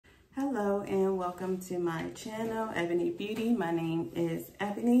Hello and welcome to my channel, Ebony Beauty. My name is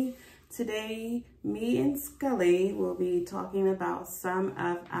Ebony. Today, me and Scully will be talking about some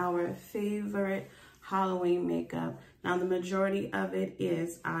of our favorite Halloween makeup. Now, the majority of it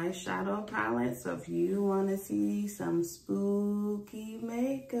is eyeshadow palette, so if you want to see some spooky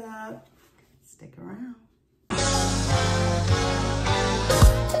makeup, stick around. Got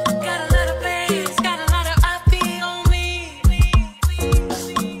a lot of bass, got a lot of IP on me.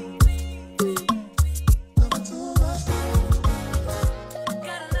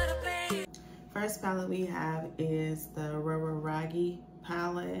 First palette we have is the Ruh Roh Raggey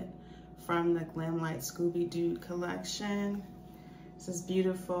palette from the Glam Light Scooby-Doo collection. This is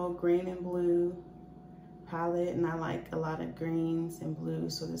beautiful green and blue palette, and I like a lot of greens and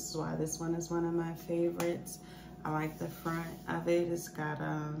blues, so this is why this one is one of my favorites. I like the front of it. It's got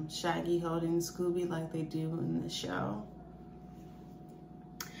Shaggy holding Scooby like they do in the show.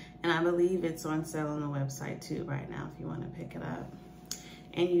 And I believe it's on sale on the website too right now if you want to pick it up.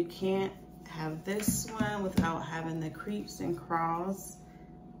 And you can't have this one without having the Creeps and Crawls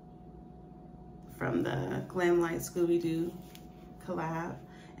from the Glam Light Scooby-Doo collab.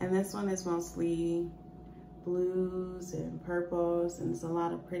 And this one is mostly blues and purples, and there's a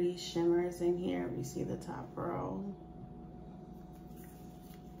lot of pretty shimmers in here. We see the top row.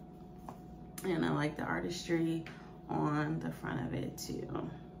 And I like the artistry on the front of it too.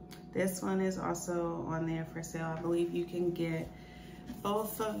 This one is also on there for sale. I believe you can get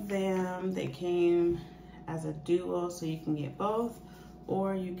both of them. They came as a duo, so you can get both,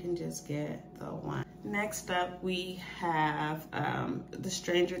 or you can just get the one. Next up, we have the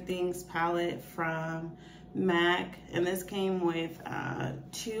Stranger Things palette from MAC, and this came with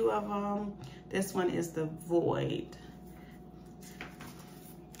two of them. This one is the Void.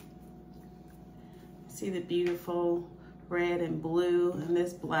 See the beautiful red and blue, and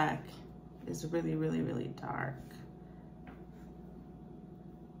this black is really, really, really dark.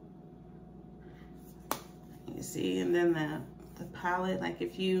 You see, and then the palette, like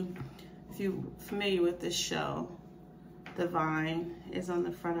if you're familiar with this show, the vine is on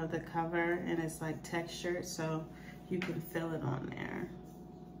the front of the cover, and it's like textured, so you can feel it on there.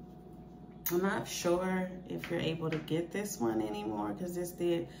 I'm not sure if you're able to get this one anymore because this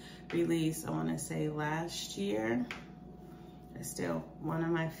did release, I want to say last year. It's still one of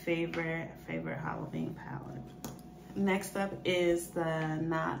my favorite Halloween palettes. Next up is the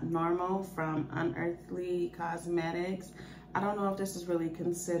Not Normal from Unearthly Cosmetics. I don't know if this is really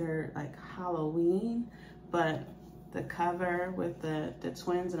considered like Halloween, but the cover with the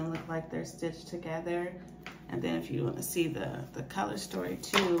twins, and it look like they're stitched together. And then if you want to see the color story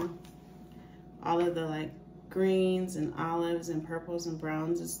too, all of the like greens and olives and purples and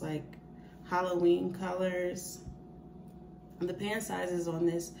browns, it's like Halloween colors. And the pan sizes on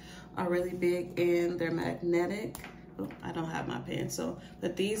this are really big and they're magnetic. Oh, I don't have my pen,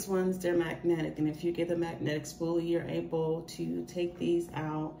 but these ones, they're magnetic, and if you get a magnetic spoolie, you're able to take these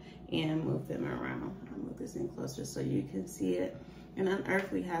out and move them around. I'll move this in closer so you can see it. And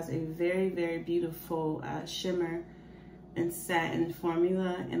Unearthly has a very, very beautiful shimmer and satin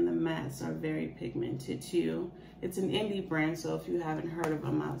formula, and the mattes are very pigmented too. It's an indie brand, so if you haven't heard of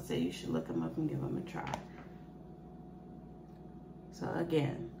them, I would say you should look them up and give them a try. So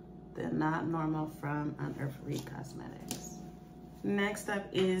again, the Not Normal from Unearthly Cosmetics. Next up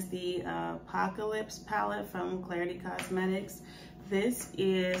is the Apocalypse palette from Kaleidos Cosmetics. This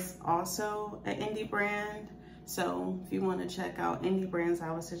is also an indie brand, so if you want to check out indie brands,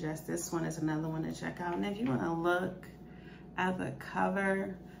 I would suggest this one is another one to check out. And if you want to look at the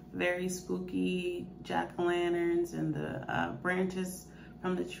cover, very spooky jack-o'-lanterns and the branches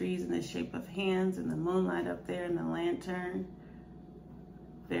from the trees in the shape of hands, and the moonlight up there and the lantern.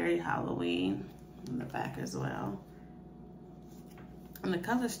 Very Halloween in the back as well. And the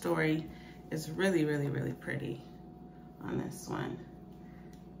color story is really, really, really pretty on this one.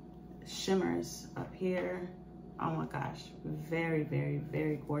 Shimmers up here. Oh my gosh, very, very,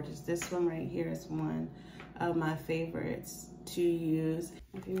 very gorgeous. This one right here is one of my favorites to use.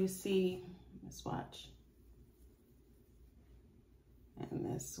 If you see, let's watch.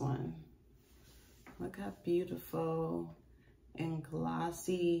 And this one, look how beautiful and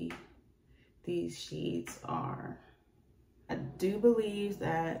glossy these sheets are. I do believe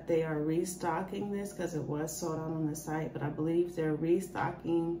that they are restocking this because it was sold out on the site, but I believe they're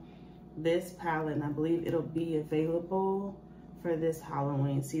restocking this palette, and I believe it'll be available for this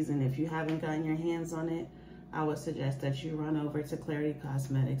Halloween season. If you haven't gotten your hands on it, I would suggest that you run over to Kaleidos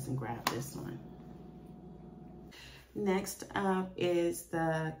Cosmetics and grab this one. Next up is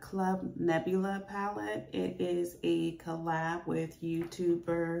the Club Nebula palette. It is a collab with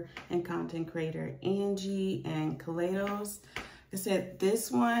YouTuber and content creator Angie and Kaleidos. Like I said,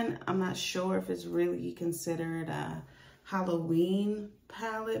 this one, I'm not sure if it's really considered a Halloween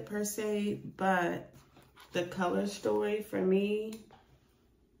palette per se, but the color story for me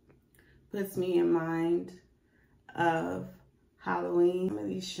puts me in mind of Halloween. Some of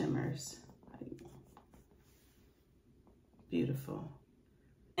these shimmers, beautiful.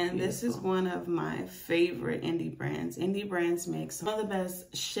 And this is one of my favorite indie brands. Indie brands make some of the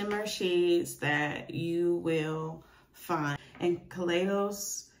best shimmer shades that you will find. And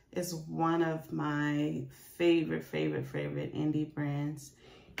Kaleidos is one of my favorite indie brands.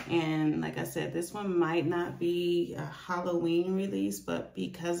 And like I said, this one might not be a Halloween release, but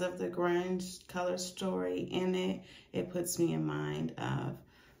because of the grunge color story in it, it puts me in mind of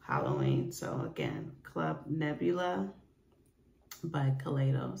Halloween. So again, Club Nebula by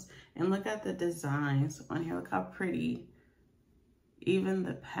Kaleidos. And look at the designs on here. Look how pretty. Even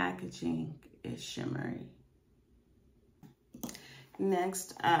the packaging is shimmery.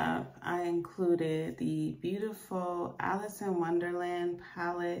 Next up, I included the beautiful Alice in Wonderland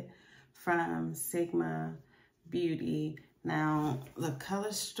palette from Sigma Beauty. Now, the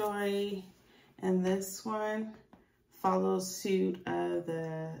color story in this one follows suit of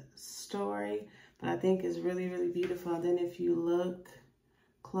the story, but I think is really, really beautiful. And then if you look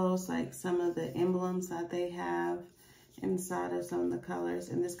close, like some of the emblems that they have inside of some of the colors,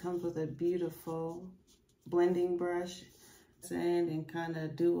 and this comes with a beautiful blending brush and kind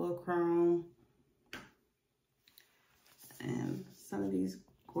of duochrome, and some of these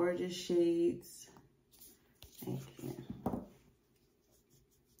gorgeous shades. Thank you.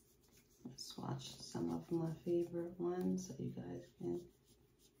 Let's swatch some of my favorite ones so you guys can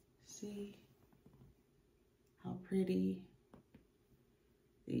see how pretty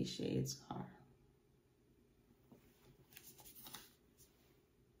these shades are.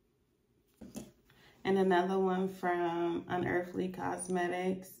 And another one from Unearthly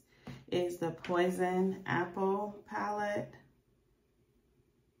Cosmetics is the Poison Apple palette.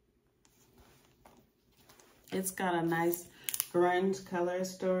 It's got a nice grunge color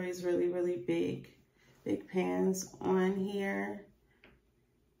story. It's really, really big pans on here.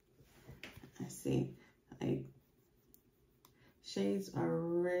 I see, like, shades are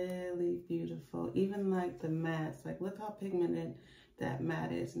really beautiful. Even like the mattes, like look how pigmented that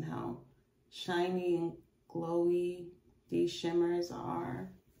matte is and how shiny and glowy these shimmers are.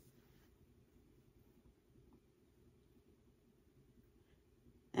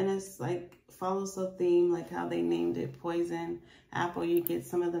 And it's like follows the theme, like how they named it Poison Apple. You get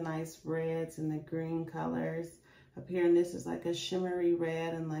some of the nice reds and the green colors up here, and this is like a shimmery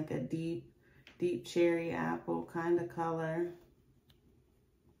red and like a deep cherry apple kind of color.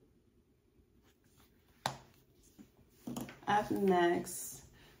 Up next,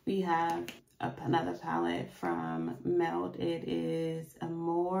 we have another palette from Melt. It is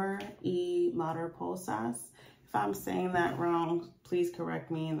Amor Y Mariposas. If I'm saying that wrong, please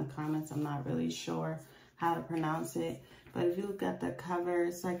correct me in the comments. I'm not really sure how to pronounce it. But if you look at the cover,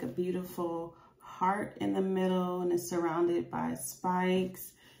 it's like a beautiful heart in the middle, and it's surrounded by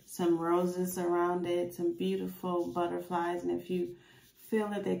spikes, some roses around it, some beautiful butterflies. And if you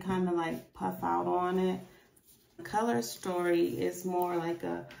feel it, they kind of like puff out on it. The color story is more like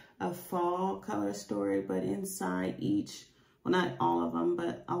a fall color story, but inside each, well, not all of them,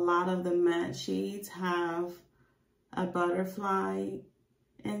 but a lot of the matte shades have a butterfly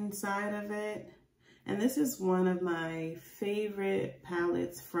inside of it. And this is one of my favorite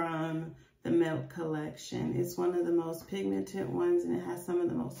palettes from the Melt collection. It's one of the most pigmented ones, and it has some of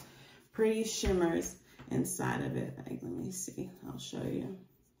the most pretty shimmers inside of it. Like, let me see, I'll show you.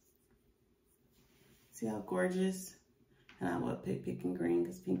 See how gorgeous? And I would pick pink and green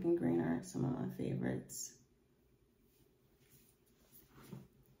because pink and green are some of my favorites.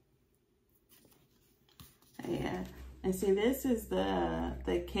 Yeah, and see, this is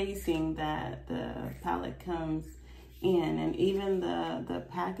the casing that the palette comes in, and even the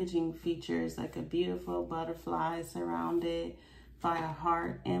packaging features like a beautiful butterfly surrounded by a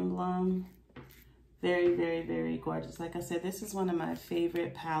heart emblem. Very, very, very gorgeous. Like I said, this is one of my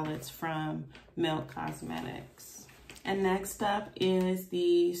favorite palettes from Melt Cosmetics. And next up is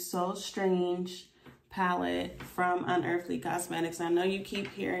the So Strange palette from Unearthly Cosmetics. I know you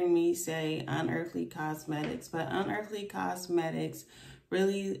keep hearing me say Unearthly Cosmetics, but Unearthly Cosmetics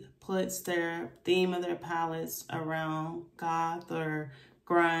really puts their theme of their palettes around goth or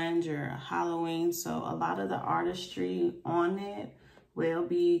grunge or Halloween. So a lot of the artistry on it will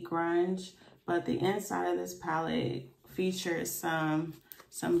be grunge, but the inside of this palette features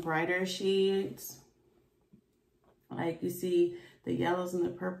some brighter shades. Like you see the yellows and the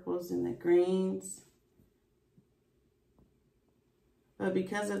purples and the greens. But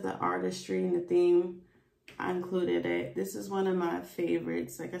because of the artistry and the theme, I included it. This is one of my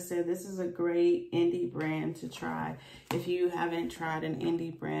favorites. Like I said, this is a great indie brand to try. If you haven't tried an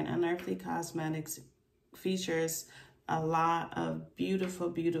indie brand, Unearthly Cosmetics features a lot of beautiful,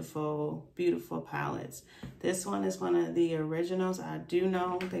 beautiful, beautiful palettes. This one is one of the originals. I do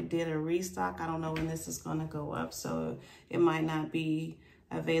know they did a restock. I don't know when this is gonna go up, so it might not be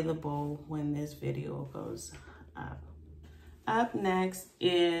available when this video goes up. Up next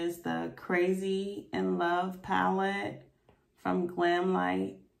is the Crazy in Love palette from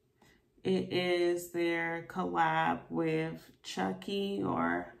Glamlight. It is their collab with Chucky,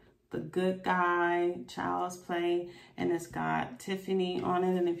 or The Good Guy, Child's Play, and it's got Tiffany on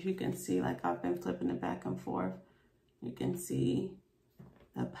it. And if you can see, like I've been flipping it back and forth, you can see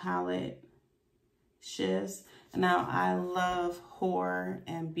the palette shifts. Now I love horror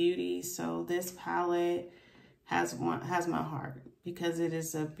and beauty, so this palette has my heart because it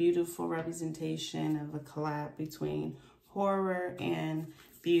is a beautiful representation of a collab between horror and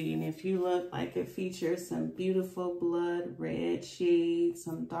beauty. And if you look, like, it features some beautiful blood red shades,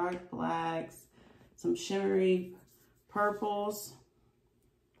 some dark blacks, some shimmery purples.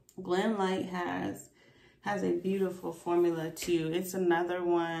 Glamlight has a beautiful formula too. It's another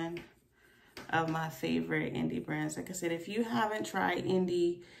one of my favorite indie brands. Like I said, if you haven't tried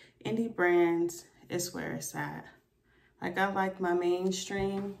indie brands, it's where it's at. Like, I like my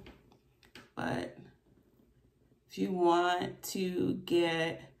mainstream, but if you want to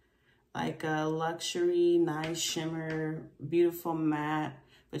get like a luxury, nice shimmer, beautiful matte,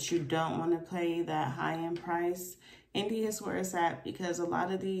 but you don't want to pay that high-end price, indie is where it's at, because a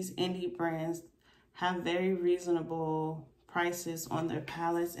lot of these indie brands have very reasonable prices on their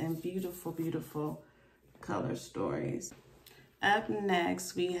palettes and beautiful, beautiful color stories. Up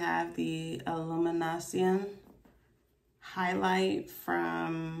next, we have the Illumination highlight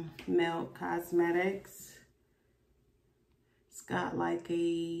from Milk Cosmetics. It's got like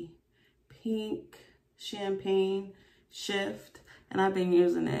a pink champagne shift, and I've been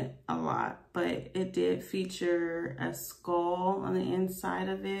using it a lot, but it did feature a skull on the inside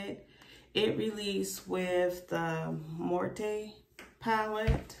of it. It released with the Morte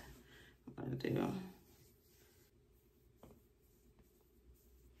palette. I'm gonna do.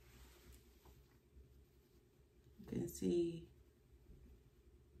 You can see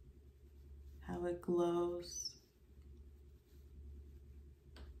how it glows.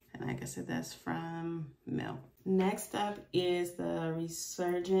 And like I said, that's from Milk. Next up is the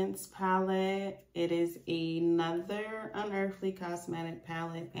Resurgence palette. It is another Unearthly Cosmetic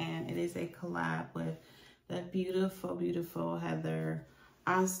palette, and it is a collab with the beautiful, beautiful Heather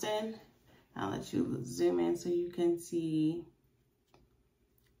Austin. I'll let you zoom in so you can see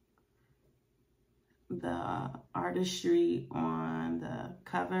the artistry on the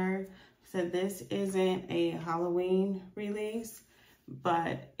cover. So this isn't a Halloween release,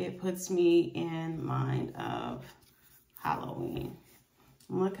 but it puts me in mind of Halloween.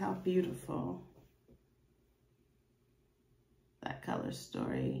 Look how beautiful that color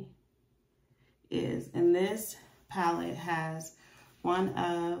story is. And this palette has one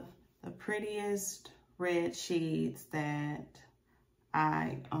of the prettiest red shades that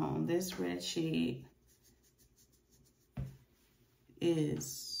I own. This red shade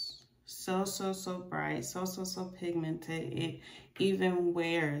is so bright, so pigmented. It even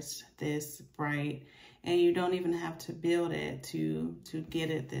wears this bright, and you don't even have to build it to get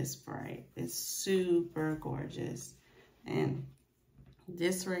it this bright. It's super gorgeous. And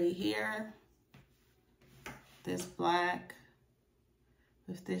this right here, this black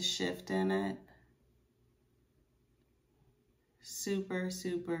with this shift in it, super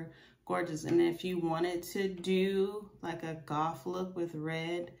gorgeous. And if you wanted to do like a goth look with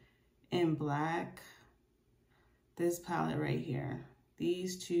red and black, this palette right here,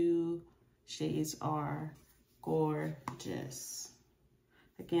 these two shades are gorgeous.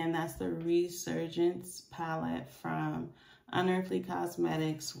 Again, that's the Resurgence palette from Unearthly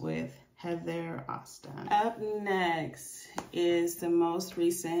Cosmetics with Heather Austin. Up next is the most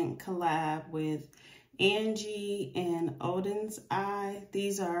recent collab with Angie and Odin's Eye.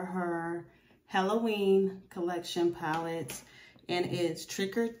 These are her Halloween collection palettes, and it's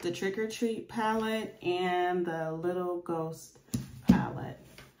the Trick or Treat palette and the Little Ghost palette.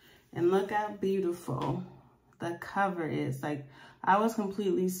 And look how beautiful the cover is. Like, I was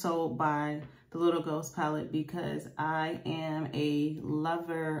completely sold by the Little Ghost palette because I am a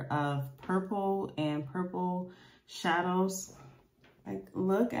lover of purple and purple shadows. Like,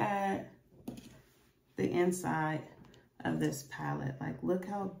 look at the inside of this palette. Like, look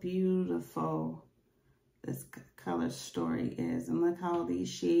how beautiful this color story is, and look how these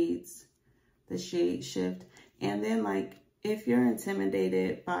shades, the shade shift. And then, like, if you're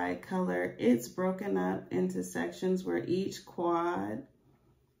intimidated by color, it's broken up into sections where each quad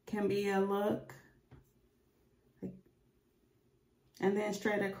can be a look. And then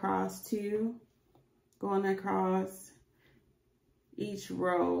straight across too, going across each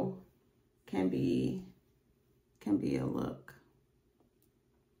row can be a look.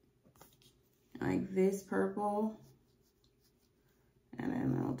 Like this purple, and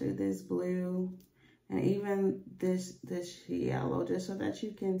then I'll do this blue, and even this yellow, just so that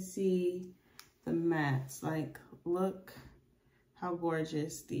you can see the mattes. Like, look how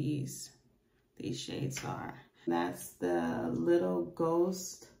gorgeous these shades are. That's the Little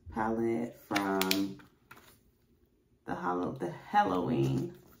Ghost palette from the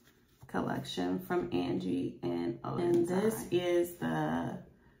Halloween collection from Angie and Odin's. And this is the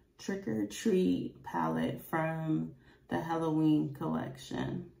Trick or Treat palette from the Halloween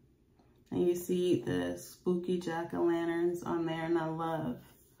collection. And you see the spooky jack-o'-lanterns on there, and I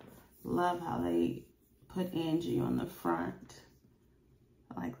love how they put Angie on the front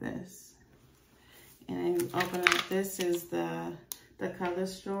like this. And then open up, this is the color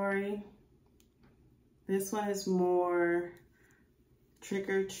story. This one is more trick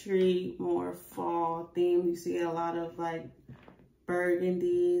or treat, more fall themed. You see a lot of like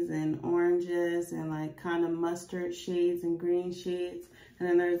burgundies and oranges and like kind of mustard shades and green shades. And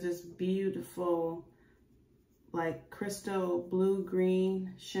then there's this beautiful like crystal blue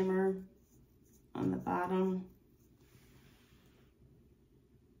green shimmer on the bottom.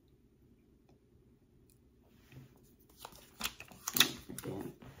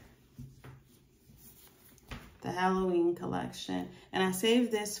 Again, the Halloween collection. And I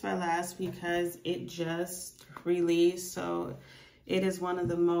saved this for last because it just released, so it is one of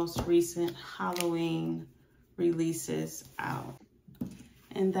the most recent Halloween releases out.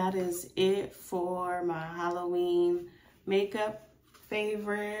 And that is it for my Halloween makeup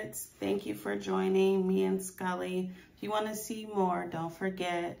favorites. Thank you for joining me and Scully. If you want to see more, don't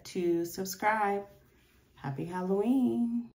forget to subscribe. Happy Halloween.